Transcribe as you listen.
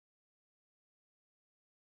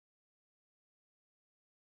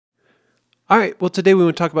Alright, well today we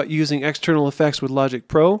want to talk about using external effects with Logic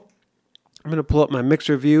Pro. I'm going to pull up my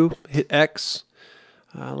mixer view, hit X.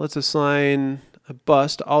 Let's assign a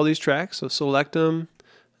bus to all these tracks, so select them.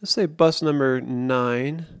 Let's say bus number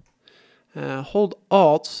 9. Hold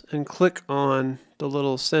Alt and click on the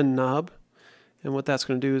little send knob, and what that's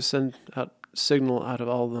going to do is send out signal out of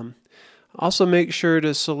all of them. Also make sure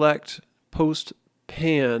to select post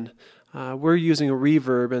pan. We're using a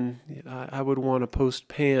reverb, and I would want a post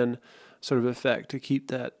pan sort of effect to keep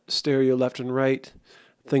that stereo left and right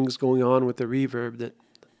things going on with the reverb that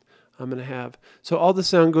I'm going to have. So all the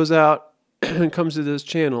sound goes out and comes to this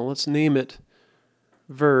channel. Let's name it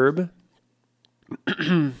verb.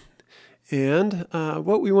 And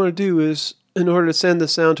what we want to do is, in order to send the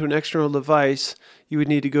sound to an external device, you would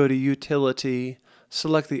need to go to Utility,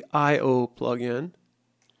 select the I/O plugin.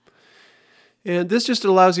 And this just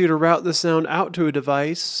allows you to route the sound out to a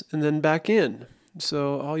device and then back in.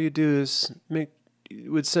 So all you do is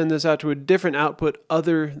you would send this out to a different output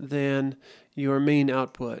other than your main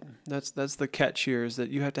output. That's the catch here, is that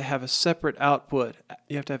you have to have a separate output.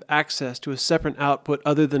 You have to have access to a separate output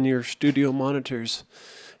other than your studio monitors.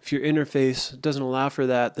 If your interface doesn't allow for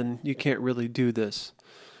that, then you can't really do this.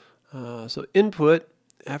 So input,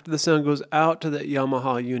 after the sound goes out to that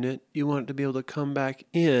Yamaha unit, you want it to be able to come back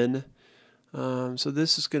in. So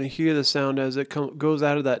this is going to hear the sound as it goes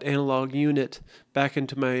out of that analog unit back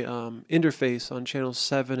into my interface on channels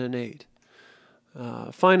 7 and 8.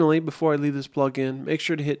 Finally, before I leave this plug-in, make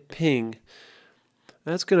sure to hit ping.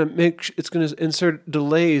 That's going to insert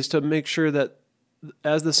delays to make sure that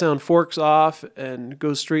as the sound forks off and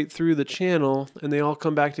goes straight through the channel and they all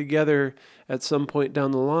come back together at some point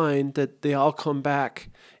down the line, that they all come back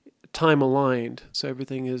time aligned, so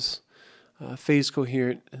everything is phase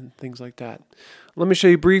coherent and things like that. Let me show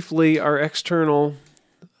you briefly our external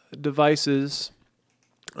devices.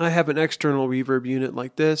 I have an external reverb unit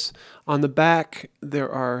like this. On the back there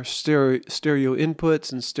are stereo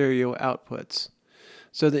inputs and stereo outputs.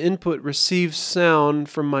 So the input receives sound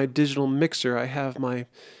from my digital mixer. I have my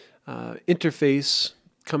interface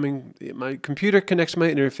coming, my computer connects to my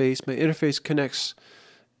interface connects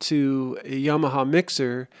to a Yamaha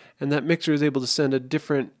mixer, and that mixer is able to send a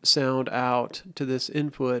different sound out to this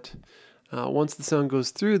input. Once the sound goes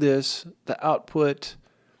through this, the output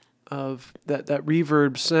of that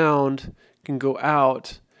reverb sound can go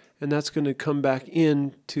out, and that's going to come back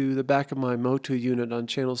in to the back of my Motu unit on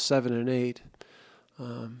channels 7 and 8.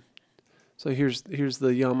 So here's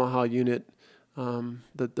the Yamaha unit,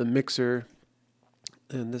 the mixer,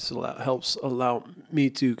 and this helps allow me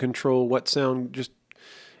to control what sound just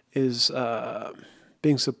is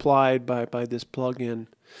being supplied by this plug-in.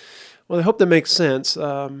 Well, I hope that makes sense.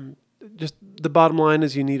 Just the bottom line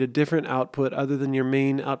is you need a different output other than your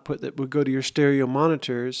main output that would go to your stereo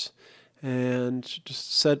monitors, and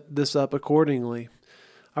just set this up accordingly.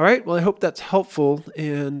 All right, well, I hope that's helpful,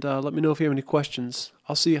 and let me know if you have any questions.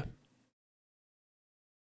 I'll see you.